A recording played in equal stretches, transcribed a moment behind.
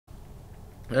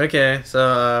Okay,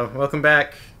 so welcome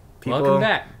back, people. Welcome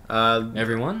back,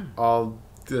 everyone. All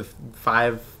the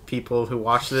 5 people who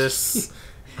watch this,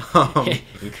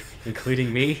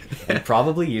 including me and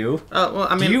probably you. Well,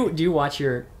 I mean, do you watch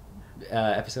your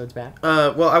episodes back?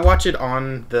 Well, I watch it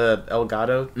on the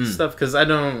Elgato stuff because I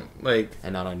don't like,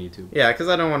 and not on YouTube. Yeah, because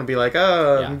I don't want to be like,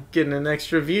 I'm getting an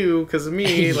extra view because of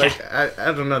me. Like,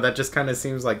 I don't know. That just kind of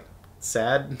seems like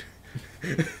sad.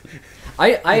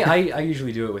 I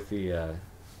usually do it with the.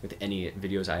 With any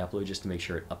videos I upload, just to make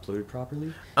sure it uploaded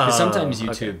properly. Because sometimes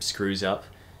YouTube screws up.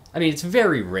 I mean, it's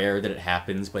very rare that it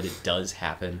happens, but it does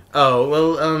happen. Oh,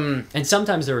 well, And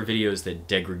sometimes there are videos that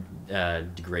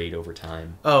degrade over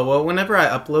time. Oh, well, whenever I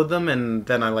upload them and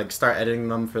then I, like, start editing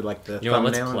them for, like, the thumbnail.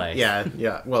 Let's play.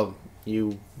 Yeah. Well,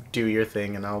 you do your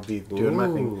thing and I'll be doing my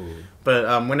thing.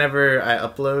 But whenever I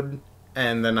upload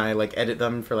and then I, like, edit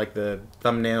them for, like, the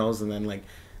thumbnails and then, like,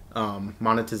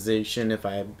 monetization, if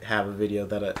I have a video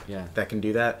that that can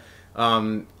do that,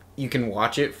 you can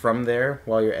watch it from there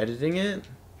while you're editing it.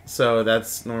 So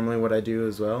that's normally what I do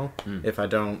as well. If I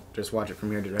don't just watch it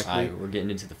from here directly. We're getting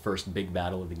into the first big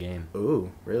battle of the game. Ooh,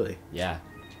 really? Yeah.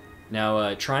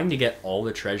 Now, trying to get all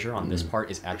the treasure on this part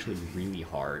is actually really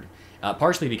hard.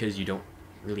 Partially because you don't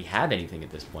really have anything at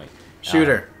this point. Shoot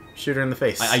her in the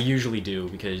face. I usually do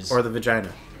because... Or the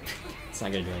vagina. It's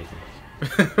not going to do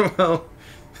anything. Well...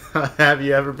 Have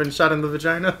you ever been shot in the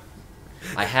vagina?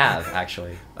 I have,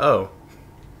 actually. Oh.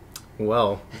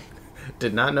 Well,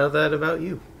 did not know that about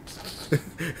you.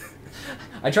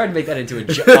 I tried to make that into a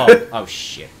joke. Oh,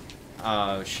 shit.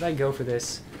 Should I go for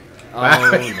this?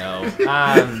 Oh, no.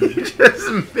 You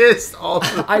just missed all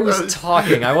of I was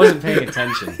talking. I wasn't paying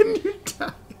attention.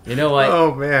 You know what?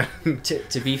 Oh, man.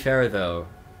 To be fair, though,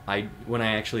 when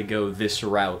I actually go this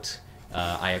route...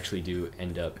 I actually do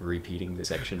end up repeating the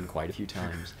section quite a few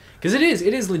times. Because it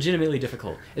is legitimately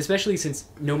difficult. Especially since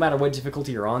no matter what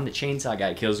difficulty you're on, the chainsaw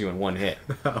guy kills you in one hit.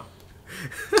 Oh.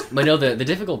 But no, the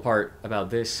difficult part about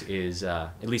this is,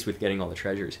 at least with getting all the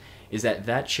treasures, is that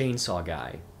chainsaw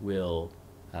guy will...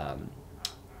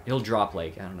 he'll drop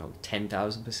like, I don't know,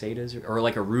 10,000 pesetas or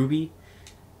like a ruby.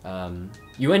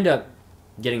 You end up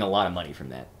getting a lot of money from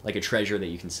that, like a treasure that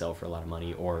you can sell for a lot of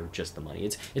money, or just the money.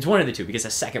 It's one of the two because a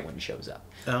second one shows up.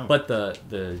 Oh. But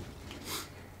the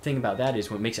thing about that is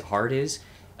what makes it hard is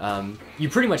you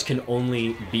pretty much can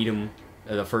only beat him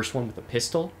the first one with a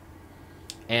pistol,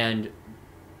 and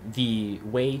the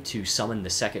way to summon the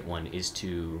second one is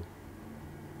to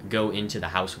go into the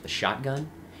house with a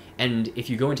shotgun. And if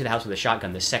you go into the house with a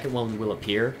shotgun, the second one will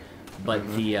appear, but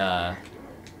the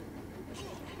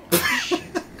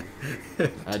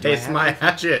Taste my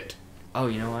hatchet. Oh,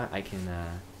 you know what? I can...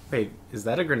 Wait, is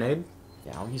that a grenade?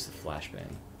 Yeah, I'll use the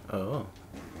flashbang. Oh.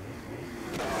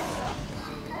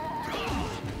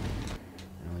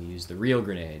 And I'll use the real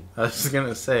grenade. I was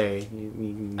gonna say...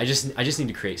 I just need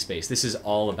to create space. This is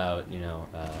all about, you know...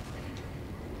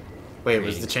 Wait,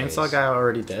 was the chainsaw guy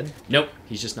already dead? Nope,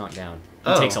 he's just knocked down.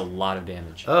 He takes a lot of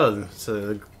damage. Oh,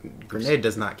 so the grenade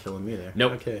does not kill him either.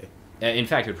 Nope. Okay. In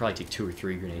fact, it would probably take 2 or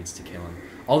 3 grenades to kill him.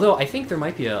 Although, I think there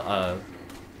might be a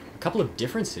couple of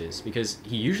differences, because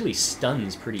he usually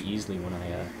stuns pretty easily when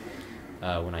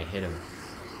I hit him.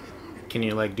 Can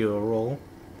you, like, do a roll?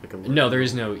 Like No, there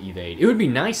is no evade. It would be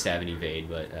nice to have an evade,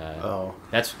 but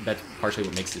that's partially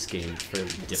what makes this game fairly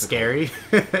difficult. Scary?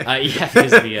 Yeah,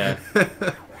 because the...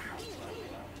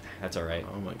 That's alright.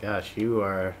 Oh my gosh, you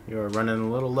are running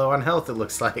a little low on health, it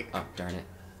looks like. Oh, darn it.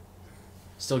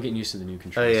 Still getting used to the new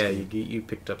controls. Oh yeah, you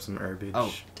picked up some herbage.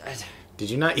 Oh.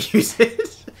 Did you not use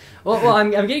it? well,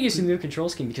 I'm getting used to the new control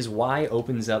scheme because Y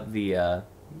opens up the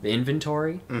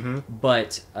inventory,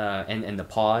 but and the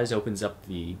pause opens up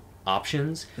the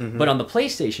options. But on the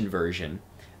PlayStation version,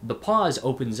 the pause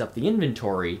opens up the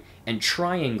inventory, and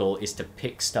triangle is to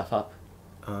pick stuff up,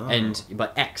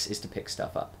 but X is to pick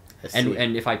stuff up.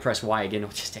 And if I press Y again,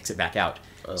 it'll just exit back out.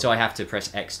 Oh. So I have to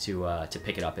press X to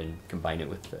pick it up and combine it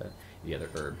with the other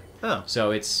herb. Oh. So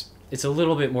it's a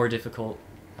little bit more difficult.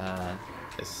 I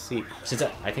see. Since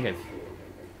I think I've...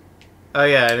 Oh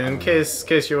yeah, and in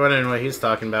case you're wondering what he's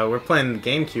talking about, we're playing the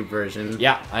GameCube version.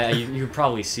 Yeah, you can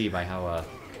probably see by how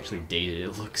actually dated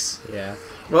it looks. Yeah.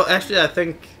 Well, actually, I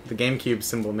think the GameCube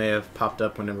symbol may have popped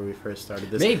up whenever we first started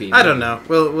this. Maybe. I don't know.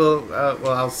 Well,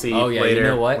 I'll see. Oh yeah, later. You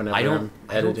know what? I don't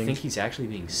think he's actually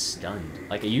being stunned.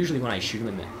 Like usually when I shoot him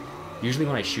in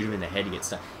the head, he gets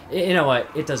stunned. You know what?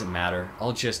 It doesn't matter.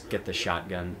 I'll just get the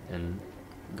shotgun and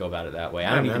go about it that way.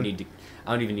 I don't even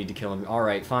need to kill him. All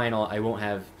right, fine. I won't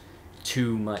have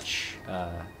too much.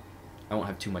 I won't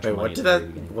have too much money. Wait,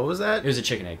 what was that? It was a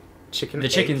chicken egg. Chicken. The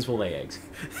chickens will lay eggs,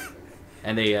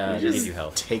 and they give you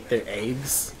health. Take their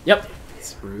eggs. Yep.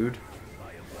 It's rude.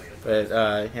 But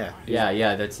yeah.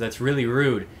 Yeah. That's really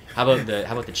rude. How about the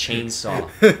chainsaw?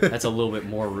 That's a little bit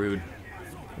more rude.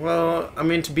 Well, I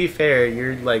mean, to be fair,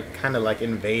 you're like kind of like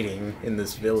invading in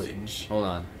this village. Hold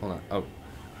on. Oh, I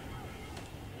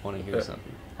want to hear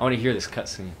something. I want to hear this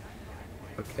cutscene.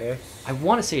 Okay. I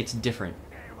want to say it's different.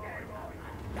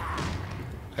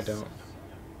 I don't.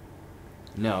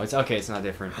 No, it's okay. It's not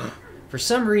different. For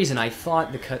some reason, I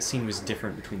thought the cutscene was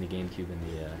different between the GameCube and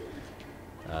the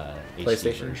HD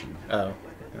PlayStation version. Oh.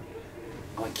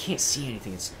 Oh, I can't see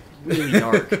anything. It's really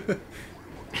dark.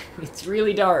 It's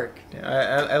really dark.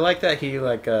 Yeah, I like that he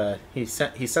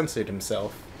censored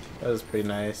himself. That was pretty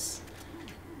nice.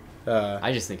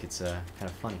 I just think it's kind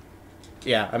of funny.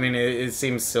 Yeah, I mean it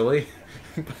seems silly,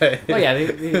 but Oh yeah,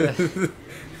 it is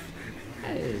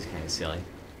kind of silly,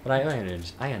 but I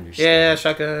understand. Yeah,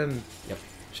 shotgun. Yep.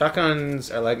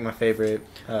 Shotguns are like my favorite.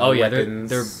 Oh yeah, weapons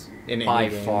they're in by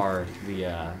any game. far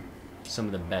the some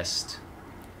of the best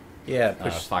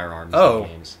firearms in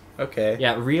games. Okay.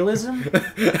 Yeah, realism.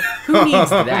 Who needs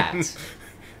that?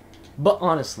 But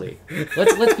honestly,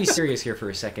 let's be serious here for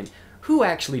a second. Who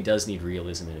actually does need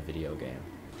realism in a video game?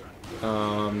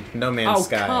 No Man's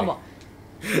Sky. Come on.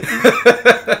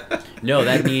 No,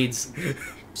 that needs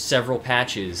several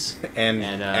patches and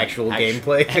actual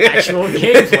gameplay. Actual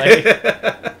gameplay.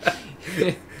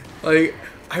 Like,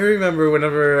 I remember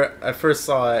whenever I first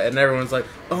saw it, and everyone's like,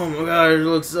 "Oh my god, it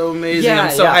looks so amazing!" Yeah,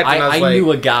 I'm so hyped. And I like, knew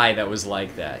a guy that was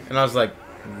like that. and I was like,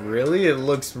 "Really? It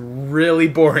looks really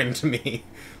boring to me."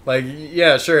 Like,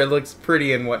 yeah, sure, it looks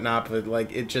pretty and whatnot, but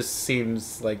like, it just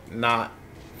seems like not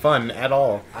fun at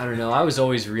all. I don't know. I was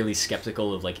always really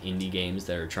skeptical of like indie games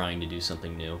that are trying to do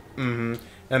something new. Mm-hmm.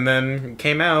 And then it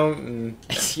came out, and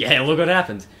yeah, look what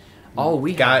happened. Oh,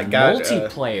 we got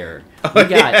multiplayer. Oh, We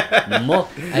got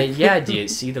yeah. Do you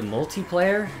see the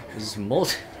multiplayer? There's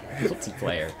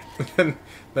multiplayer.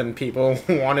 then people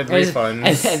wanted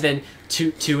refunds. And then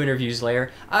two interviews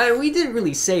later, we didn't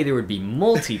really say there would be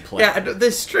multiplayer. Yeah, they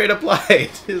straight up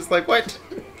lied. It's like, what?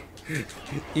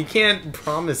 You can't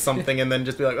promise something and then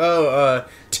just be like, oh,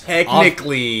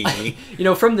 technically. You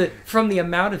know, from the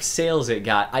amount of sales it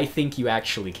got, I think you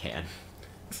actually can.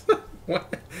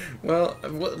 What? Well,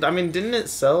 I mean, didn't it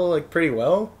sell like pretty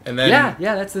well? And then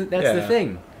yeah, that's the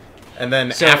thing. And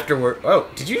then afterward,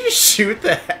 did you just shoot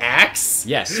the axe?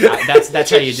 Yes,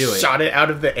 that's how you do it. Shot it out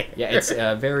of the air. Yeah, it's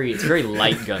very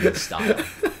light gun style.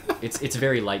 It's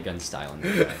very light gun style in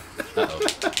that way. Uh-oh.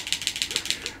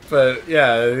 But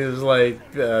yeah, it was like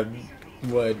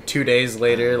 2 days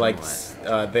later, like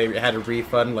they had a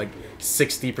refund like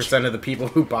 60% of the people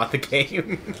who bought the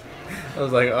game. I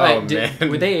was like, oh man.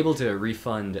 Were they able to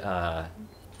refund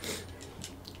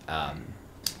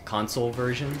console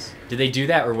versions? Did they do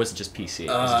that, or was it just PC?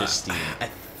 Was it just Steam? I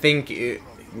think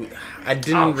I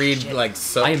didn't read shit. like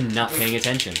so. I am not paying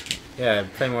attention. Yeah,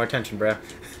 pay more attention, bro.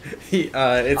 Shit.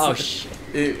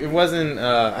 It wasn't.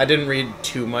 I didn't read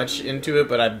too much into it,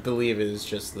 but I believe it was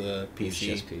just the PC. It's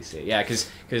just PC. Yeah, because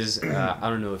I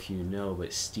don't know if you know,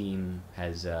 but Steam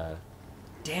has.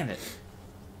 Damn it.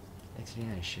 Actually,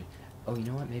 I should. Oh, you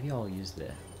know what? Maybe I'll use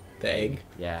the egg.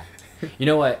 Yeah. You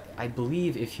know what? I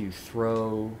believe if you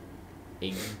throw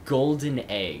a golden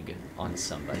egg on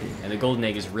somebody, and the golden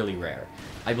egg is really rare,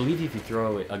 I believe if you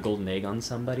throw a golden egg on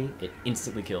somebody, it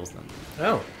instantly kills them.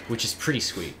 Oh. Which is pretty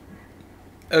sweet.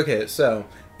 Okay, so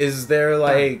is there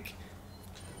like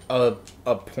a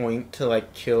point to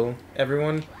like kill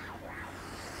everyone?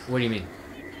 What do you mean?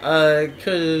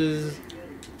 'Cause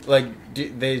like do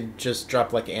they just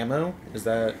drop like ammo? Is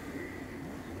that?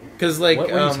 'Cause like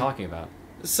what are you talking about?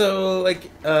 So like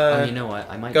you know what?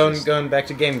 I might going back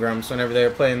to Game Grumps whenever they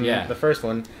were playing the first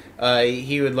one,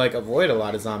 he would like avoid a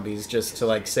lot of zombies just to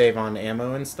like save on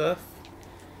ammo and stuff.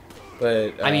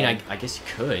 But I mean, I guess you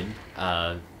could.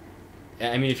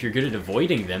 I mean, if you're good at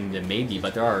avoiding them, then maybe.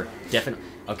 But there are definitely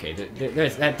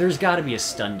there's got to be a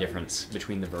stun difference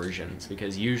between the versions,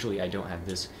 because usually I don't have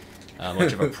this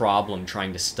much of a problem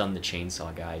trying to stun the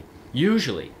chainsaw guy.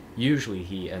 Usually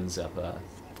he ends up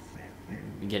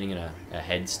getting a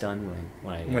head stun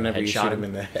whenever you headshot shoot him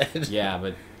in the head. Yeah,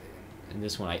 but in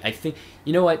this one, I think,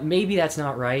 you know what? Maybe that's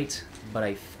not right, but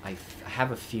I have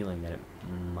a feeling that it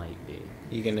might be.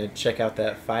 You gonna check out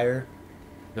that fire?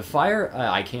 The fire,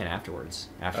 I can afterwards.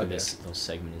 After this little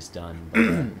segment is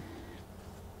done.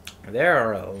 But, there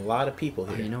are a lot of people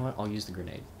here. you know what? I'll use the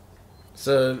grenade.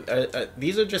 So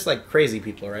these are just like crazy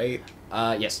people, right?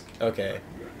 Yes. Okay.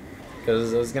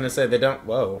 Because I was gonna say they don't.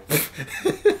 Whoa.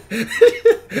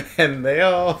 And they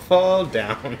all fall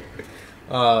down.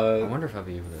 I wonder if I'll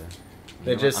be able to.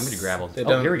 They just. I'm gonna grab all. They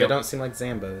Here we go. They don't seem like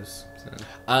Zambos.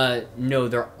 So. No,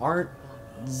 there aren't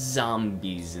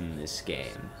zombies in this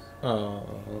game. Oh.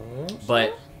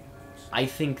 But I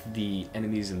think the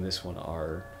enemies in this one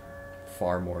are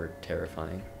far more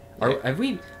terrifying. Are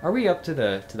we up to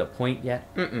the point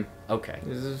yet? Mm-mm. Okay.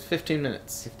 This is 15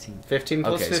 minutes. 15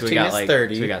 plus okay, 15 so we got is like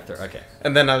 30. So we got 30. Okay.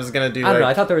 And then I was gonna do. I don't know.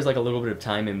 I thought there was like a little bit of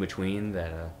time in between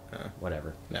that.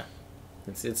 Whatever. No.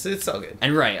 It's all good.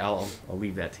 And right, I'll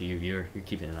leave that to you. You're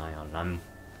keeping an eye on it.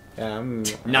 I'm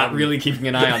not really keeping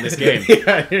an eye on this game.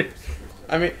 Yeah,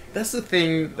 I mean, that's the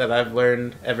thing that I've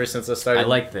learned ever since I started. I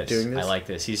like this. Doing this. I like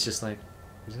this. He's just like,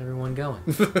 where's everyone going?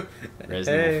 Resident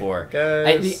Hey, Evil 4.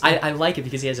 guys. I like it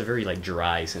because he has a very like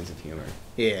dry sense of humor.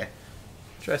 Yeah,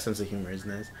 dry sense of humor is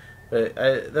nice. But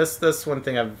that's one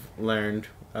thing I've learned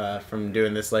from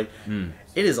doing this. Like,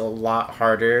 it is a lot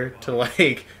harder to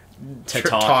like to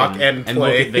talk and play.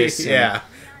 look at this. Yeah.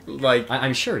 Like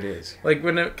I'm sure it is. Like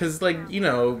because like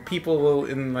people will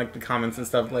in like the comments and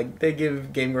stuff like they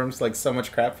give Game Grumps like so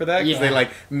much crap for that because they like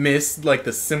miss like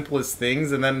the simplest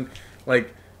things and then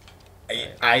like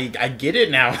I get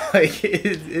it now. Like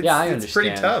it's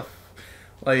pretty tough.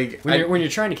 Like when you're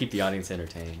trying to keep the audience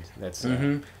entertained, that's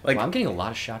like I'm getting a lot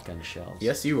of shotgun shells.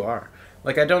 Yes, you are.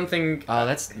 Like I don't think. Oh,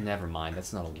 that's never mind.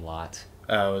 That's not a lot.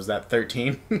 Oh, is that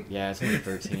 13? Yeah, it's only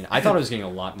 13. I thought I was getting a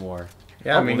lot more.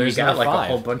 Yeah, I mean, well, you got like 5. a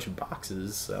whole bunch of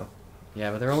boxes, so.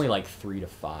 Yeah, but they're only like 3 to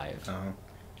 5. Oh,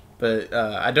 but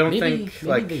I don't think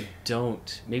like they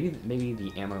don't. Maybe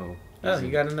the ammo. Oh,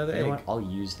 you got another egg. You know what? I'll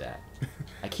use that.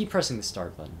 I keep pressing the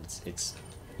start button. It's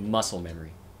muscle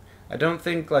memory. I don't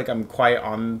think like I'm quite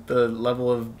on the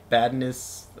level of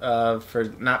badness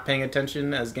for not paying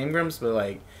attention as Game Grumps, but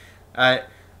like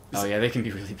Oh yeah, they can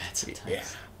be really bad sometimes. Yeah,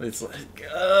 it's like.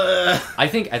 I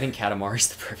think Katamari's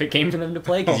the perfect game for them to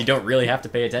play because you don't really have to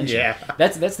pay attention. Yeah.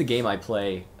 That's the game I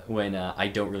play when I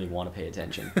don't really want to pay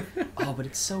attention. Oh, but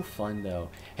it's so fun though.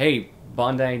 Hey,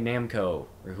 Bandai Namco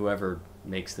or whoever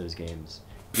makes those games,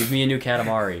 give me a new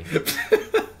Katamari.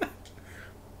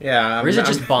 Yeah. Or is it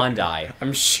just Bandai?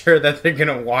 I'm sure that they're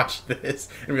gonna watch this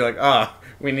and be like, oh,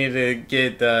 we need to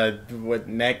get what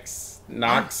next.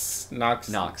 Nox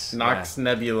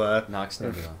Nebula. Nox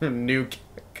Nebula. New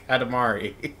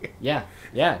Katamari. Yeah.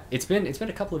 It's been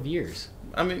a couple of years.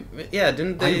 I mean, yeah,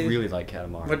 didn't they? I really like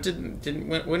Katamari.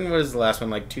 What when was the last one?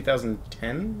 Like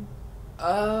 2010?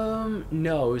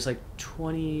 No, it was like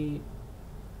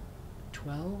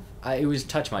 2012. It was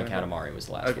Touch My Katamari was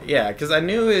the last one. Yeah, because I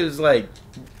knew it was like.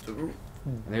 And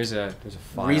there's a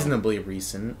file. Reasonably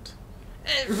recent.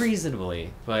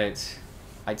 Reasonably, but.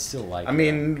 I'd still like I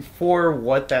mean, for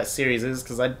what that series is,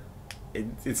 because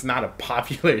it's not a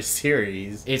popular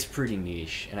series. It's pretty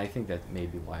niche, and I think that may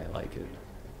be why I like it.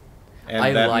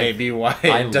 And may be why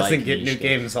it doesn't get new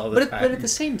games all the time. But at the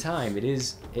same time, it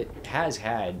has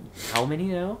had, how many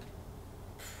now?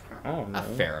 I don't know. A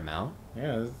fair amount.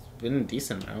 Yeah, it's been a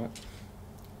decent amount.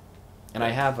 And I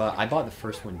have, I bought the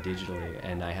first one digitally,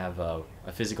 and I have a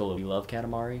physical of We Love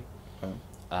Katamari. Oh.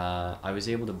 I was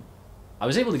able to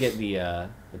get the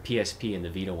PSP and the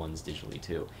Vita ones digitally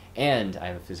too, and I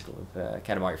have a physical of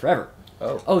Katamari Forever.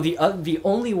 Oh, the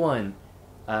only one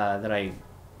that I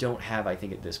don't have, I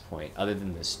think, at this point, other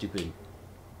than the stupid.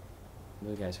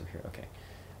 The guys over here, okay.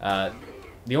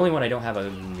 The only one I don't have other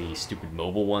than the stupid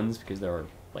mobile ones because there are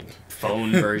like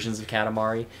phone versions of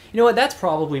Katamari. You know what? That's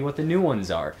probably what the new ones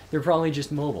are. They're probably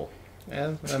just mobile.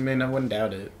 Yeah, I mean, I wouldn't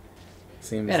doubt it.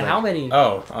 Seems and like... how many?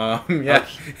 Oh, yeah.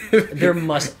 there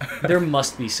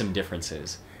must be some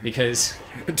differences because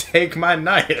take my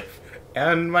knife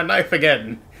and my knife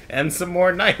again and some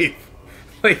more knife.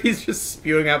 Like he's just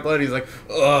spewing out blood. He's like,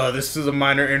 oh, this is a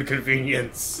minor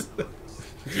inconvenience.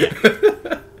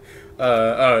 This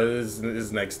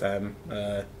is next time.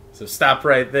 So stop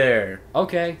right there.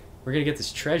 Okay, we're gonna get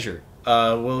this treasure.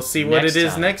 We'll see what it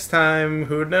is next time.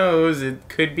 Who knows? It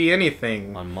could be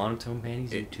anything. On Monotone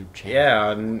Manny's YouTube channel. Yeah,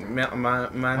 on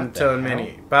Monotone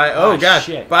Manny. Bye. Oh, God.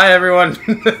 Shit. Bye, everyone.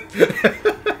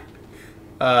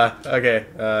 Okay.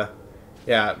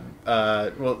 Yeah.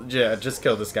 Well, yeah, just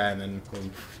kill this guy and then...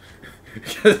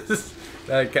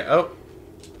 okay. Oh.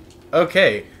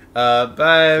 Okay.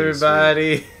 Bye,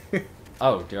 everybody.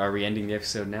 Oh, are we ending the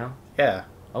episode now? Yeah.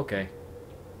 Okay.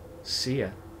 See ya.